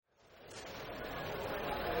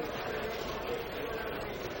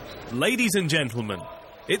Ladies and gentlemen,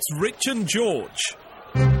 it's Rich and George.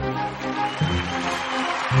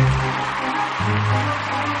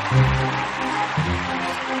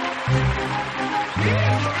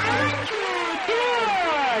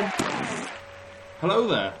 Hello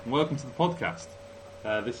there, and welcome to the podcast.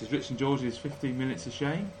 This is Rich and George's 15 Minutes of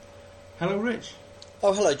Shame. Hello, Rich.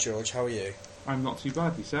 Oh, hello, George. How are you? I'm not too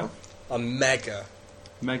bad. Yourself? I'm mega.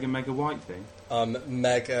 Mega white thing? I'm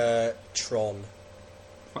Megatron.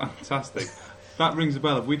 Fantastic. That rings a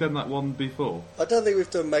bell. Have we done that one before? I don't think we've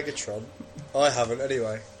done Megatron. I haven't,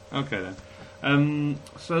 anyway. Okay, then.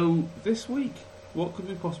 So, this week, what could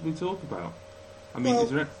we possibly talk about? I mean,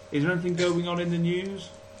 Well, is there anything going on in the news?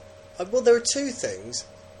 Well, there are two things.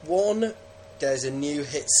 One, there's a new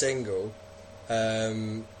hit single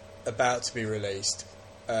about to be released,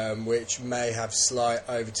 which may have slight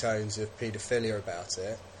overtones of paedophilia about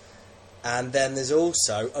it. And then there's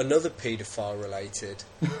also another paedophile-related,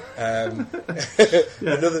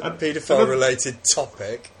 another paedophile-related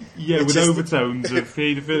topic. Yeah, with overtones of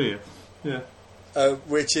paedophilia. Yeah.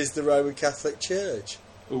 Which is the Roman Catholic Church.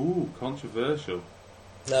 Ooh, controversial.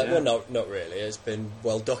 No, Yeah. well, not really. It's been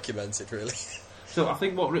well documented, really. So I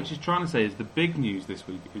think what Rich is trying to say is the big news this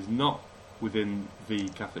week is not within the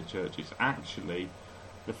Catholic Church. It's actually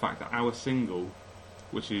the fact that our single,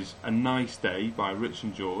 which is A Nice Day by Rich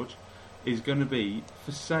and George, is going to be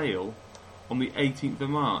for sale on the 18th of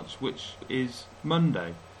March, which is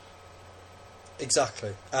Monday.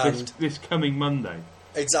 Exactly. And This coming Monday.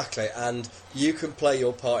 exactly. And you can play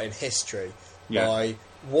your part in history Yeah. by,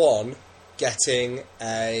 one, getting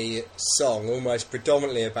a song almost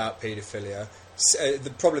predominantly about paedophilia,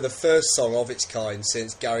 probably the first song of its kind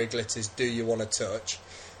since Gary Glitter's Do You Wanna Touch,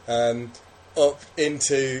 up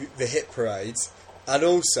into the hit parades. And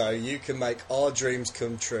also, you can make Our Dreams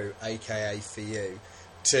Come True, aka For You,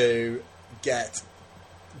 to get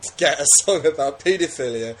a song about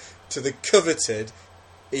paedophilia to the coveted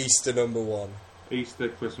Easter #1. Easter,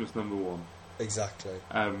 Christmas #1. Exactly.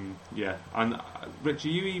 Yeah. And Rich, are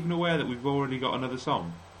you even aware that we've already got another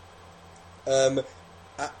song?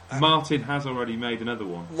 Martin has already made another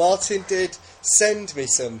one. Martin did send me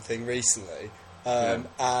something recently, and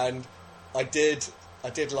I did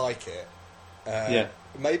like it. Yeah.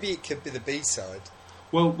 Maybe it could be the B-side.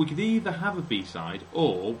 Well, we could either have a B-side,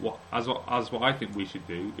 or what I think we should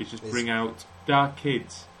do is just bring out Dark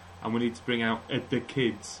Kids, and we need to bring out The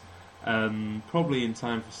Kids, probably in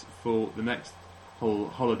time for the next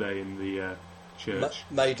holiday in the church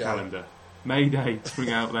May Day. calendar. May Day to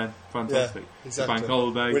bring out then. Fantastic. Yeah, exactly. Bank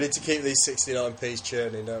holiday. We need to keep these 69p's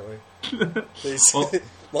churning, don't we? These,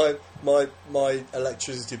 Well- my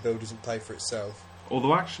electricity bill doesn't pay for itself.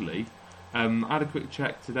 Although actually, I had a quick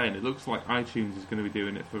check today, and it looks like iTunes is going to be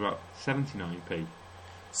doing it for about 79p.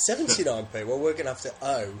 79p? Well, we're going to have to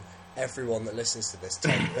owe everyone that listens to this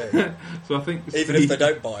 10p. So I think Even if they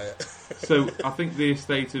don't buy it. So I think the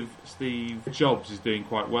estate of Steve Jobs is doing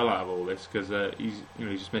quite well out of all this, because he's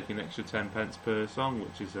just making an extra 10 pence per song,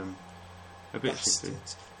 which is a bit shitty.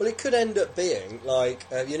 Bastards. Well, it could end up being like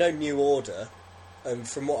New Order.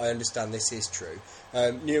 From what I understand, this is true.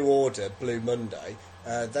 New Order, Blue Monday.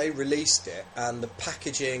 They released it, and the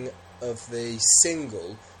packaging of the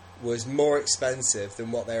single was more expensive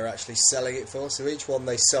than what they were actually selling it for. So each one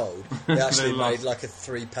they sold, they actually made like a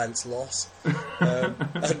 3 pence loss, and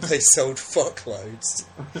they sold fuckloads.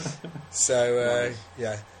 So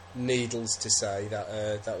needless to say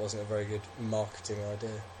that wasn't a very good marketing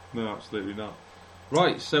idea. No, absolutely not.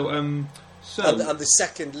 Right, so And the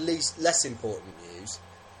second less important news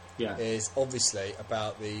is obviously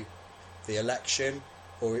about the election,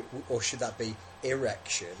 or should that be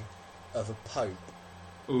erection, of a pope.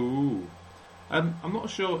 Ooh, I'm not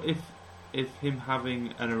sure if him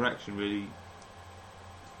having an erection really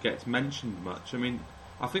gets mentioned much. I mean,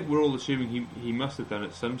 I think we're all assuming he must have done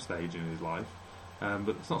at some stage in his life,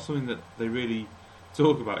 but it's not something that they really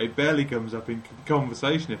talk about. It barely comes up in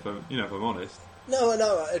conversation, if I'm honest. No,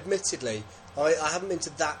 admittedly, I haven't been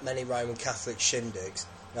to that many Roman Catholic shindigs.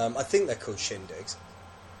 I think they're called shindigs.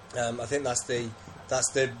 I think that's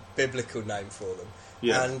the biblical name for them.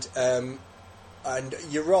 Yeah. And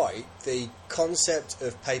you're right, the concept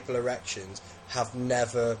of papal erections have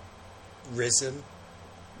never risen.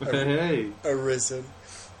 Hey. Arisen.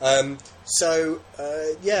 So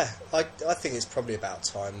I think it's probably about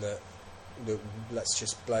time that let's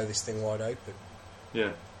just blow this thing wide open.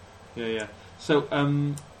 Yeah. So,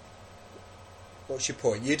 what's your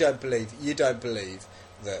point? You don't believe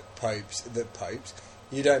that popes.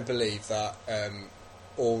 You don't believe that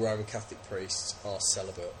all Roman Catholic priests are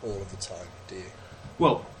celibate all of the time, do you?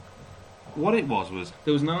 Well, what it was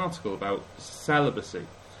there was an article about celibacy,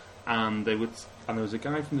 and there was a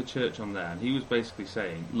guy from the church on there, and he was basically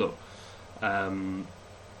saying, look,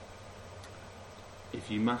 if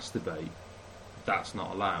you masturbate, that's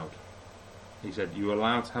not allowed. He said you're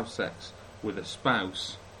allowed to have sex with a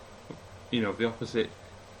spouse, of the opposite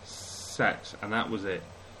sex, and that was it.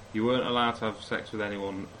 You weren't allowed to have sex with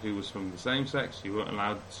anyone who was from the same sex. You weren't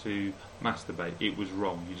allowed to masturbate. It was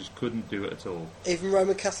wrong. You just couldn't do it at all. Even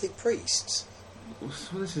Roman Catholic priests?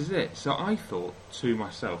 So this is it. So I thought to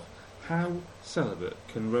myself, how celibate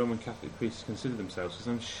can Roman Catholic priests consider themselves? Because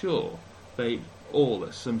I'm sure they all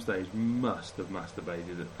at some stage must have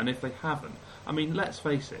masturbated. And if they haven't, I mean, let's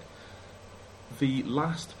face it, the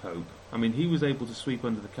last Pope, I mean, he was able to sweep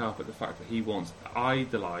under the carpet the fact that he once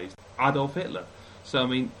idolised Adolf Hitler. So, I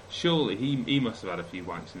mean, surely he must have had a few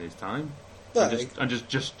wanks in his time. No. And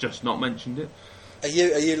just not mentioned it. Are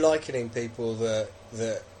you likening people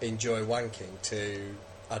that enjoy wanking to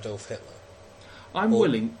Adolf Hitler? I'm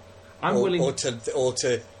willing, or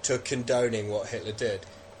to condoning what Hitler did,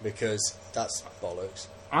 because that's bollocks.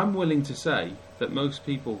 I'm willing to say that most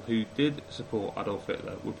people who did support Adolf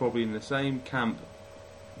Hitler were probably in the same camp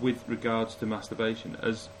with regards to masturbation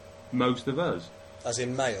as most of us. As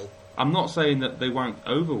in male? I'm not saying that they wanked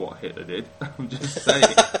over what Hitler did. I'm just saying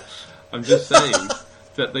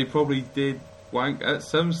that they probably did wank at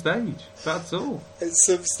some stage. That's all. At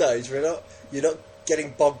some stage, you're not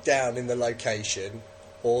getting bogged down in the location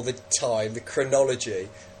or the time, the chronology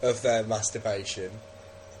of their masturbation.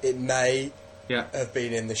 It may have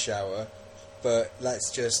been in the shower, but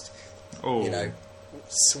let's just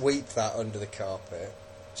sweep that under the carpet,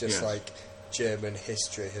 just like German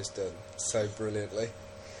history has done so brilliantly.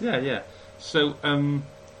 Yeah. So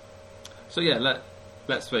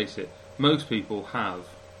let's face it. Most people have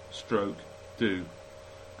stroke do,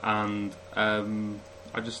 and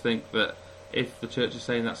I just think that if the church is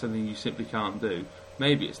saying that's something you simply can't do,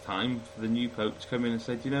 maybe it's time for the new Pope to come in and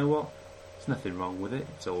say, do you know what? There's nothing wrong with it.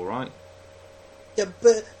 It's all right. Yeah,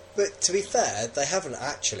 but to be fair, they haven't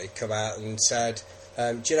actually come out and said,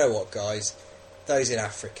 do you know what, guys? Those in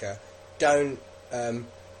Africa, don't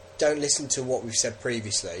listen to what we've said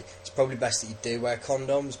previously. It's probably best that you do wear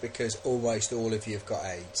condoms because almost all of you have got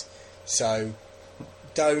AIDS. So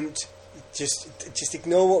don't just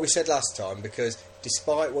ignore what we said last time, because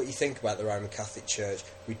despite what you think about the Roman Catholic Church,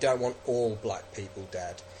 we don't want all black people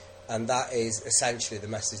dead, and that is essentially the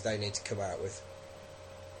message they need to come out with.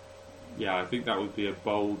 Yeah, I think that would be a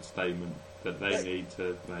bold statement that they need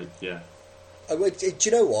to make. Yeah. Do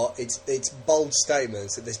you know what? It's bold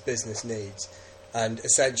statements that this business needs. And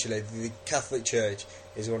essentially, the Catholic Church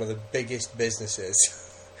is one of the biggest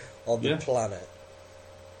businesses on the planet.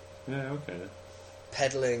 Yeah, okay.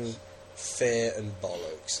 Peddling fear and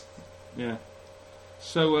bollocks. Yeah.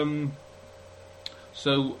 So,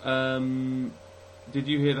 did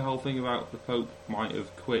you hear the whole thing about the Pope might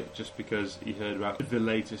have quit just because he heard about the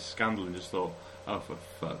latest scandal and just thought, oh, for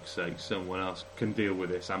fuck's sake, someone else can deal with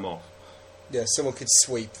this, I'm off? Yeah, someone could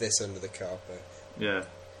sweep this under the carpet. Yeah.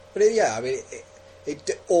 But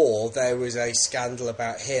or there was a scandal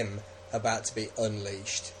about him about to be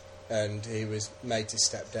unleashed and he was made to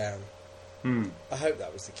step down. I hope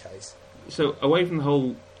that was the case. So, away from the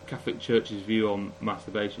whole Catholic Church's view on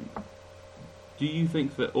masturbation, do you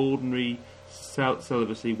think that ordinary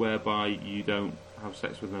celibacy whereby you don't have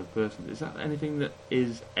sex with another person, is that anything that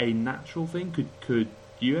is a natural thing? Could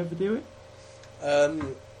you ever do it?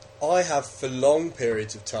 I have for long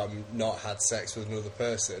periods of time not had sex with another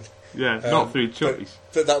person. Yeah, not through choice.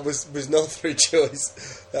 But that was not through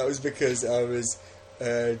choice. That was because I was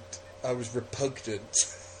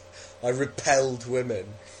repugnant. I repelled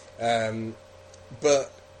women.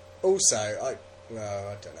 But also, I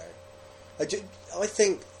don't know. I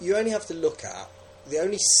think you only have to look at the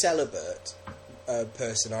only celibate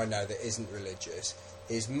person I know that isn't religious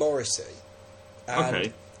is Morrissey,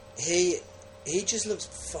 and he just looks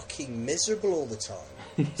fucking miserable all the time.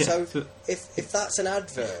 So if that's an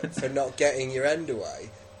advert for not getting your end away,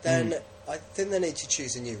 then I think they need to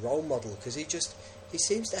choose a new role model, because he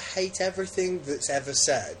seems to hate everything that's ever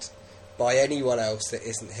said by anyone else that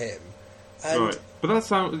isn't him. And right. But that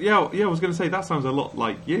sounds... Yeah, I was going to say, that sounds a lot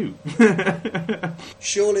like you.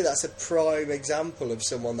 Surely that's a prime example of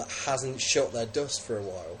someone that hasn't shot their dust for a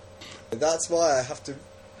while. That's why I have to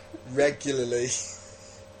regularly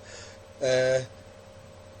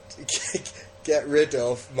get rid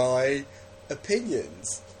of my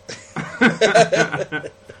opinions.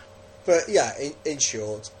 But yeah, in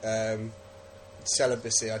short,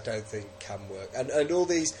 celibacy I don't think can work. And all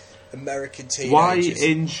these American teenagers... Why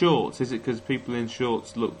in shorts? Is it because people in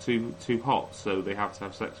shorts look too hot, so they have to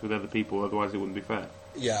have sex with other people, otherwise it wouldn't be fair?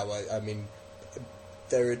 Yeah, well, I mean,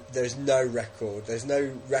 there's no record. There's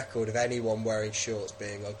no record of anyone wearing shorts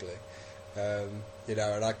being ugly. You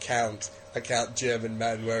know, and I count German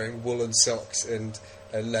men wearing woolen socks and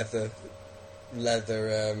leather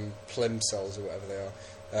plimsolls or whatever they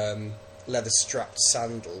are, leather strapped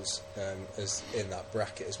sandals as in that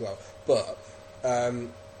bracket as well. But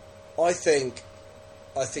I think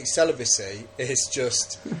celibacy is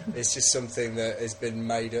just something that has been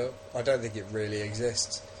made up. I don't think it really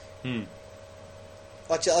exists.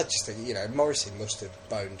 I just think, you know, Morrissey must have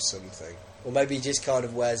boned something. Or maybe he just kind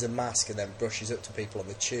of wears a mask and then brushes up to people on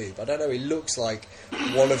the tube. I don't know, he looks like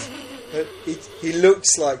one of... He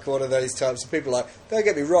looks like one of those types of people. Like, don't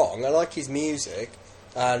get me wrong, I like his music,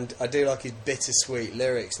 and I do like his bittersweet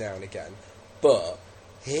lyrics now and again, but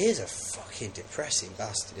he is a fucking depressing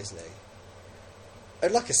bastard, isn't he?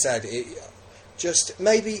 And like I said, just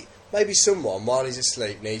maybe someone, while he's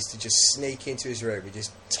asleep, needs to just sneak into his room and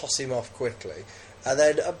just toss him off quickly. And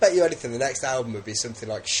then, I bet you anything, the next album would be something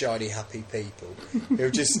like Shiny Happy People.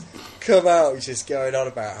 He'll just come out just going on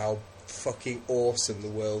about how fucking awesome the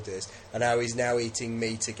world is and how he's now eating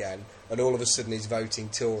meat again, and all of a sudden he's voting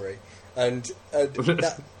Tory. And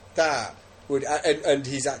that would... And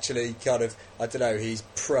he's actually kind of, I don't know, he's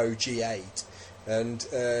pro-G8. And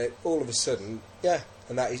all of a sudden, yeah,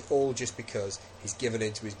 and that is all just because he's given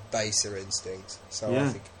into his baser instincts. So yeah. I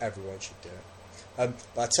think everyone should do it.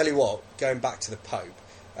 But I tell you what, going back to the Pope,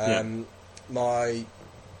 my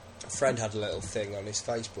friend had a little thing on his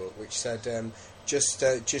Facebook which said, just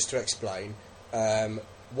to explain,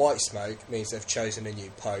 white smoke means they've chosen a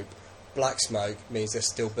new Pope, black smoke means they're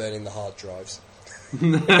still burning the hard drives.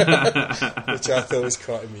 Which I thought was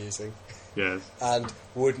quite amusing. Yes. And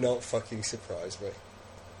would not fucking surprise me.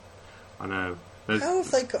 I know. How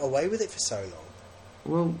have they got away with it for so long?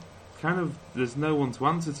 Well, kind of, there's no one to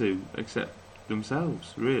answer to except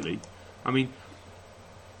themselves, really. I mean,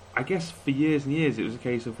 I guess for years and years it was a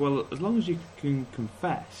case of, well, as long as you can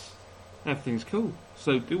confess, everything's cool.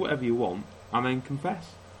 So do whatever you want and then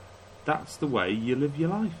confess. That's the way you live your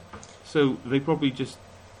life. So they probably just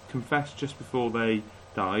confessed just before they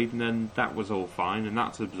died, and then that was all fine, and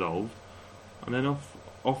that's absolved, and then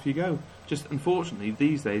off you go. Just unfortunately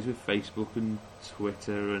these days with Facebook and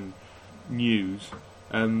Twitter and news,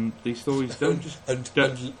 these stories don't just...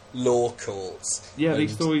 and law courts. Yeah,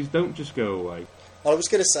 these stories don't just go away. I was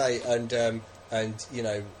going to say, and you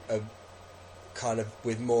know, kind of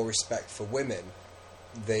with more respect for women,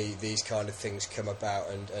 these kind of things come about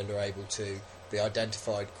and are able to be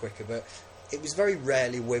identified quicker. But it was very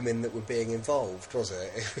rarely women that were being involved, was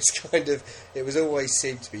it? It was kind of... It was always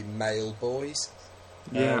seemed to be male boys.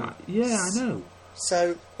 Yeah, I know.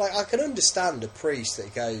 So, like, I can understand a priest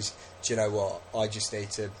that goes, do you know what, I just need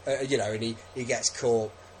to... you know, and he gets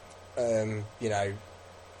caught, you know,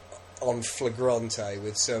 on flagrante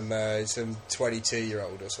with some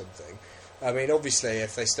 22-year-old or something. I mean, obviously,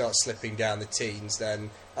 if they start slipping down the teens, then...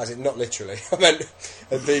 As in, not literally. I meant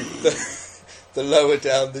the lower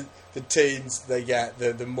down the teens they get,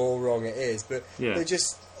 the more wrong it is. But they're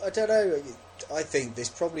just... I don't know. I think there's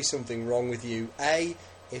probably something wrong with you. A,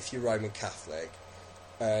 if you're Roman Catholic,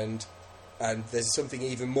 and there's something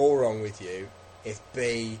even more wrong with you if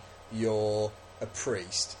B, you're a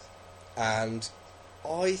priest. And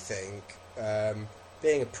I think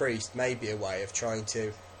being a priest may be a way of trying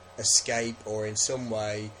to escape or in some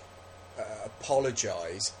way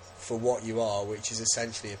apologise for what you are, which is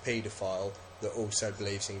essentially a paedophile that also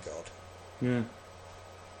believes in God. Yeah.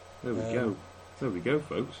 There we go. There we go,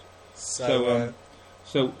 folks. So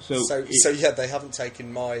yeah, they haven't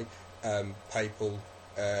taken my papal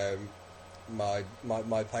my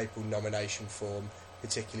papal nomination form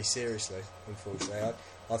particularly seriously. Unfortunately,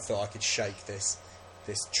 I thought I could shake this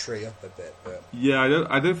tree up a bit, but yeah,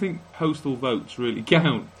 I don't think postal votes really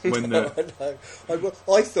count when no,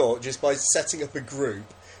 I thought just by setting up a group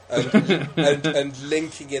and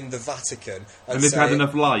linking in the Vatican and they've had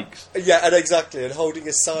enough likes. Yeah, and exactly, and holding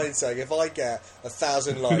a sign saying, if I get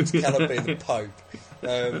 1,000 likes, can I be the Pope?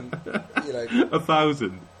 You know,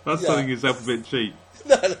 1,000. That's selling yourself a bit cheap.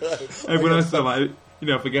 No. Everyone else is like, you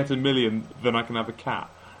know, if I get 1 million, then I can have a cat.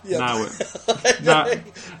 Yeah. Now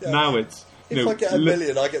it's. If I get 1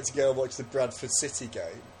 million, I get to go and watch the Bradford City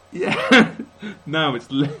game. Yeah. now it's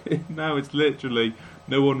literally.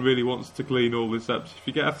 No one really wants to clean all this up. If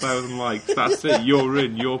you get 1,000 likes, that's it. You're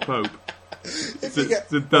in. You're Pope. It's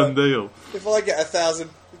a done deal. If I get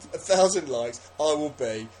 1,000 likes, I will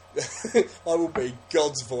be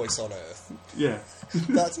God's voice on earth. Yeah.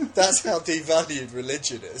 That's how devalued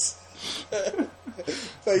religion is.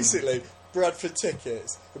 Basically, Bradford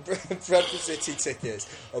City tickets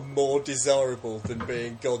are more desirable than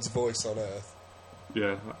being God's voice on earth.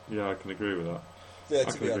 Yeah, I can agree with that. Yeah,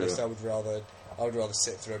 to be honest, I would rather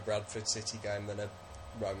sit through a Bradford City game than a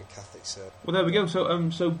Roman Catholic service. Well, there we go.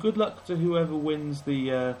 So good luck to whoever wins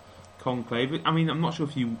the conclave. I mean, I'm not sure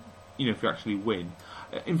if you actually win.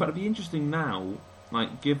 In fact, it'd be interesting now,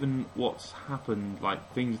 like given what's happened,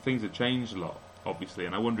 like things have changed a lot, obviously,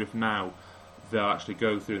 and I wonder if now they'll actually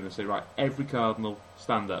go through and they'll say, right, every cardinal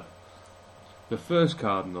stand up. The first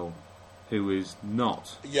cardinal who is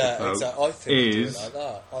not exactly. I think they do it like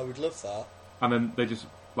that. I would love that. And then they just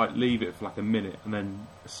like leave it for like a minute and then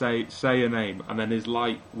say a name, and then his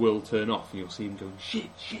light will turn off and you'll see him going shit.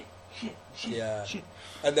 Yeah. Shit.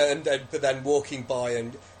 And then walking by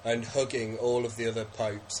and hugging all of the other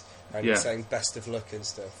popes and saying best of luck and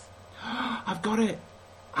stuff. I've got it.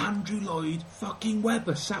 Andrew Lloyd fucking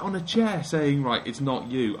Webber sat on a chair saying, right, it's not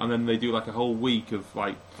you, and then they do like a whole week of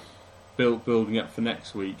like building up for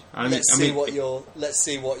next week. And let's see your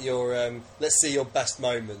best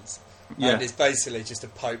moments. Yeah. And it's basically just a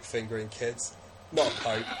pope fingering kids. Not a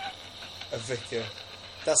pope, a vicar.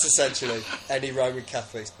 That's essentially any Roman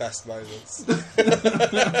Catholic's best moments.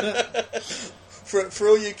 For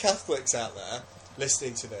all you Catholics out there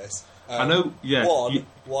listening to this, I know. Yeah.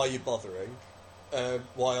 Why are you bothering?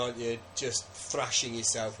 Why aren't you just thrashing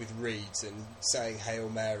yourself with reeds and saying Hail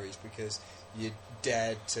Marys because you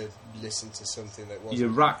dared to listen to something that wasn't? You're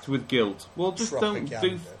racked with guilt. Well, just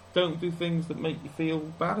propaganda. don't do things that make you feel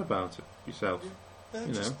bad about it yourself. No,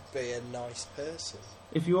 just be a nice person.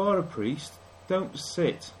 If you are a priest, don't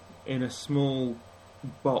sit in a small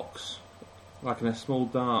box, like in a small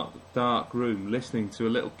dark room, listening to a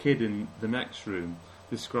little kid in the next room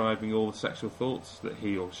describing all the sexual thoughts that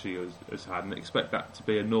he or she has had, and expect that to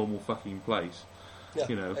be a normal fucking place.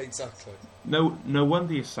 Yeah, exactly. No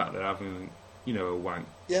wonder you sat there having, a wank.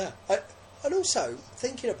 Yeah, and also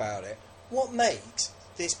thinking about it, what makes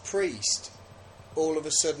this priest all of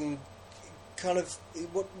a sudden kind of?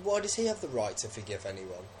 Why does he have the right to forgive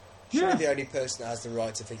anyone? Surely the only person that has the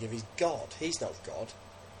right to forgive is God. He's not God.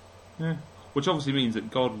 Yeah, which obviously means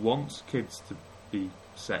that God wants kids to be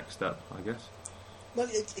sexed up, I guess. Well,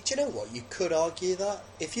 do you know what? You could argue that.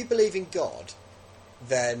 If you believe in God,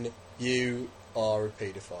 then you are a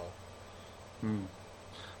paedophile.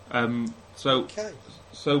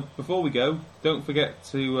 So before we go, don't forget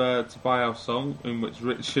to buy our song in which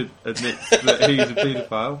Richard admits that he's a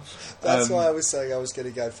paedophile. That's why I was saying I was going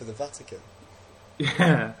to go for the Vatican.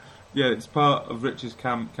 Yeah, it's part of Richard's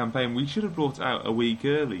campaign. We should have brought it out a week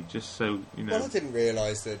early, just so you know. Well, I didn't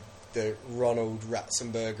realise that Ronald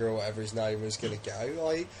Ratzenberger or whatever his name was going to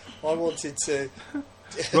go. I wanted to.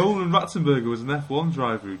 Roland Ratzenberger was an F1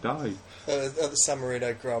 driver who died at the San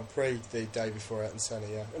Marino Grand Prix the day before Ayrton Senna.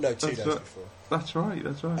 Yeah, no, 2 days before. That's right.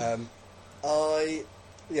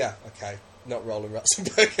 Not Roland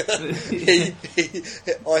Ratzenberger.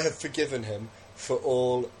 I have forgiven him for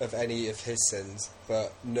all of any of his sins,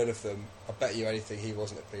 but none of them. I bet you anything he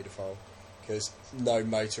wasn't a paedophile, because no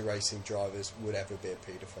motor racing drivers would ever be a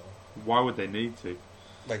paedophile. Why would they need to?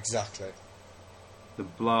 Exactly. The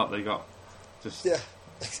blart they got just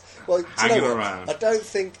well, hanging around. I don't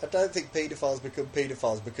think paedophiles become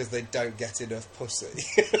paedophiles because they don't get enough pussy,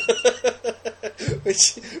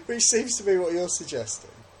 which seems to be what you're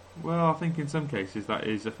suggesting. Well, I think in some cases that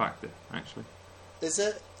is a factor, actually. Is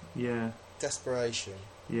it? Yeah. Desperation.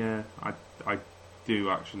 Yeah, I do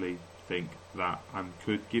actually think that I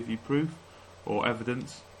could give you proof or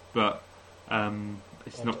evidence, but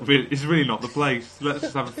it's not really. It's really not the place. Let's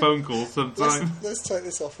just have a phone call sometime. Let's take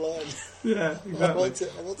this offline. Yeah, exactly.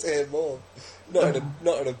 I want to hear more. Not in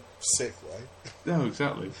a sick way. No,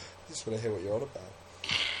 exactly. I just want to hear what you're on about.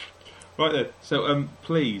 Right then. So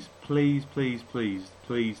please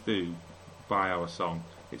do buy our song.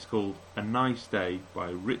 It's called "A Nice Day" by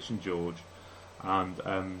Rich and George, and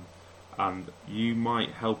you might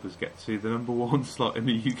help us get to the number 1 slot in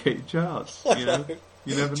the UK charts. You know,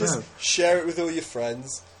 you never Just know. Share it with all your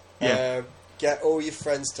friends. Yeah. Get all your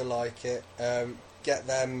friends to like it. Get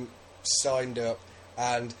them signed up,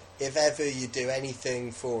 and if ever you do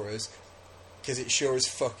anything for us, because it sure as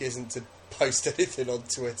fuck isn't to post anything on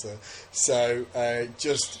Twitter, so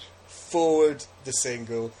just forward the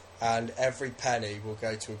single, and every penny will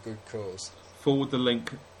go to a good cause. Forward the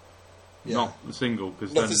link, not the single,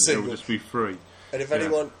 because then it will just be free. And if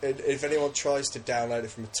anyone tries to download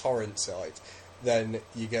it from a torrent site, then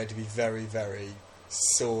you're going to be very, very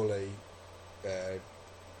sorely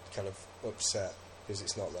kind of upset because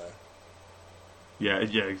it's not there. Yeah,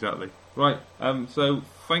 exactly. Right, so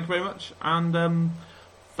thank you very much, and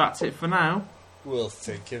that's it for now. We'll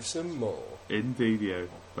think of some more. Indeedio.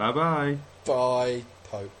 Bye-bye. Bye,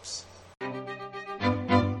 popes.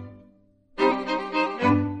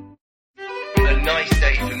 nice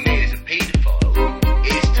day for me as a paedophile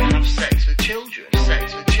is to have sex with children.